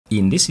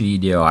In this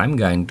video, I'm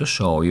going to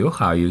show you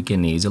how you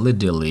can easily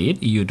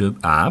delete YouTube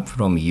app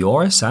from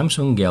your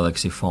Samsung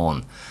Galaxy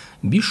phone.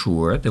 Be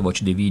sure to watch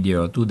the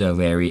video to the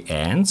very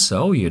end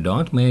so you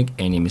don't make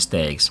any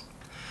mistakes.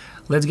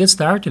 Let's get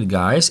started,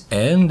 guys,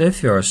 and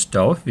first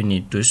off we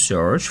need to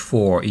search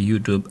for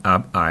YouTube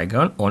app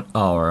icon on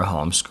our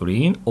home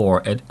screen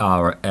or at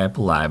our app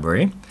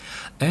library.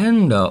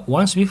 And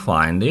once we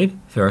find it,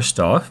 first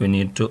off we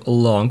need to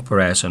long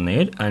press on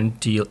it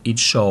until it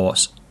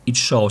shows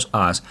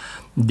us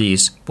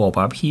this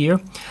pop-up here.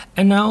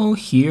 And now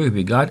here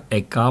we got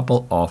a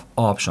couple of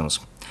options.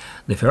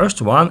 The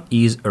first one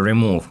is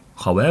remove.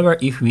 However,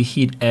 if we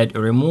hit add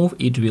remove,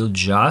 it will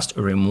just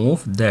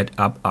remove that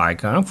app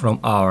icon from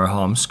our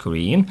home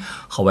screen.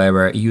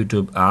 However,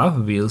 YouTube app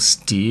will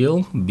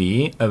still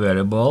be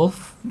available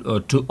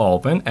to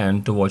open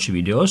and to watch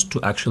videos,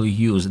 to actually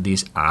use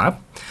this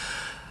app.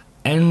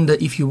 And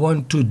if you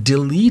want to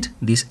delete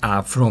this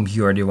app from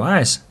your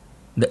device,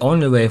 the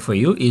only way for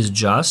you is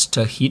just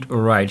to hit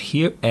right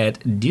here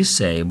at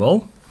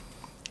disable.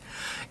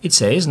 It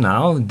says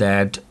now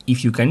that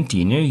if you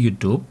continue,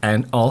 YouTube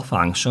and all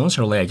functions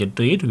related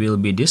to it will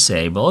be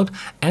disabled,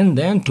 and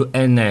then to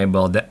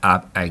enable the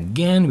app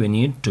again we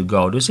need to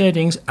go to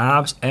settings,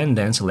 apps, and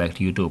then select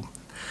YouTube.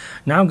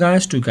 Now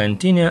guys, to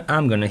continue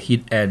I'm gonna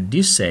hit at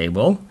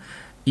disable.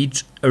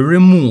 It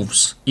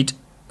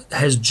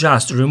has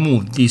just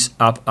removed this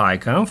app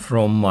icon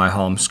from my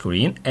home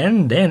screen,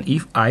 and then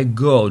if I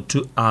go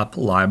to app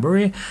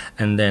library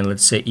and then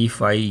let's say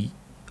if I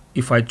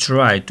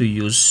try to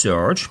use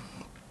search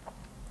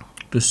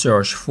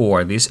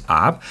for this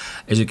app,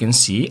 as you can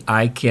see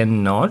I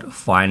cannot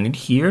find it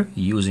here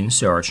using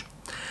search.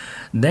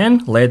 Then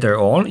later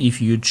on,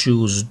 if you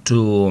choose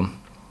to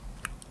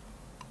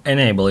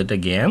enable it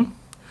again,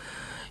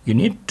 you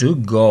need to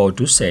go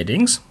to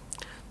settings.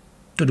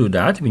 To do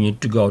that, we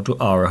need to go to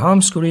our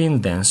home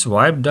screen, then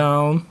swipe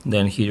down,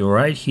 then hit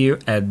right here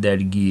at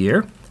that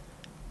gear,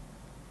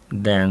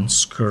 then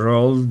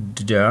scroll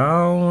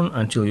down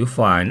until you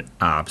find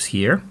apps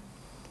here.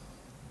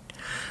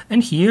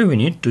 And here we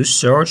need to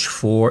search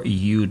for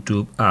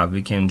YouTube app.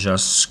 We can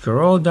just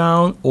scroll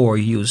down or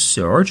use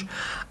search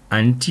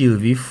until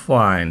we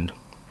find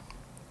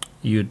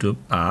YouTube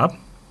app.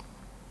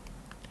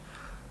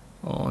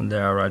 Oh,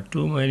 there are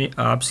too many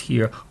apps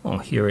here. Oh,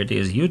 here it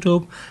is,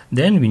 YouTube.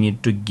 Then we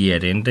need to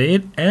get into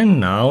it, and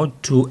now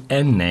to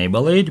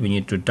enable it we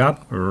need to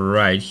tap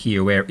right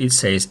here where it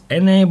says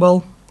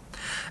enable.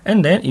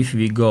 And then if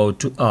we go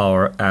to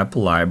our app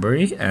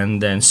library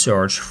and then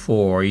search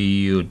for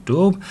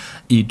YouTube,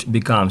 it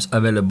becomes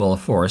available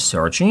for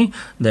searching.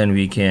 Then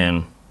we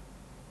can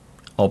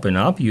open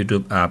up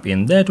YouTube app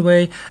in that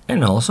way.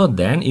 And also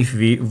then if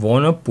we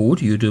wanna put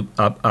YouTube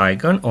app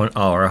icon on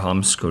our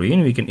home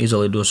screen, we can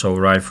easily do so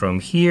right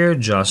from here.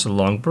 Just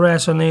long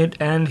press on it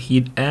and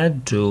hit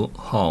add to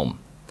home.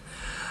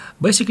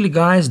 Basically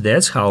guys,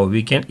 that's how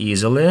we can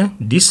easily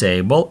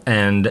disable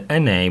and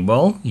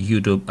enable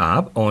YouTube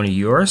app on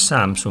your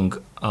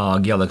Samsung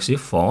Galaxy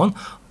phone.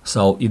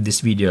 So if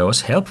this video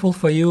was helpful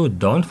for you,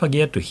 don't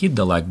forget to hit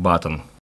the like button.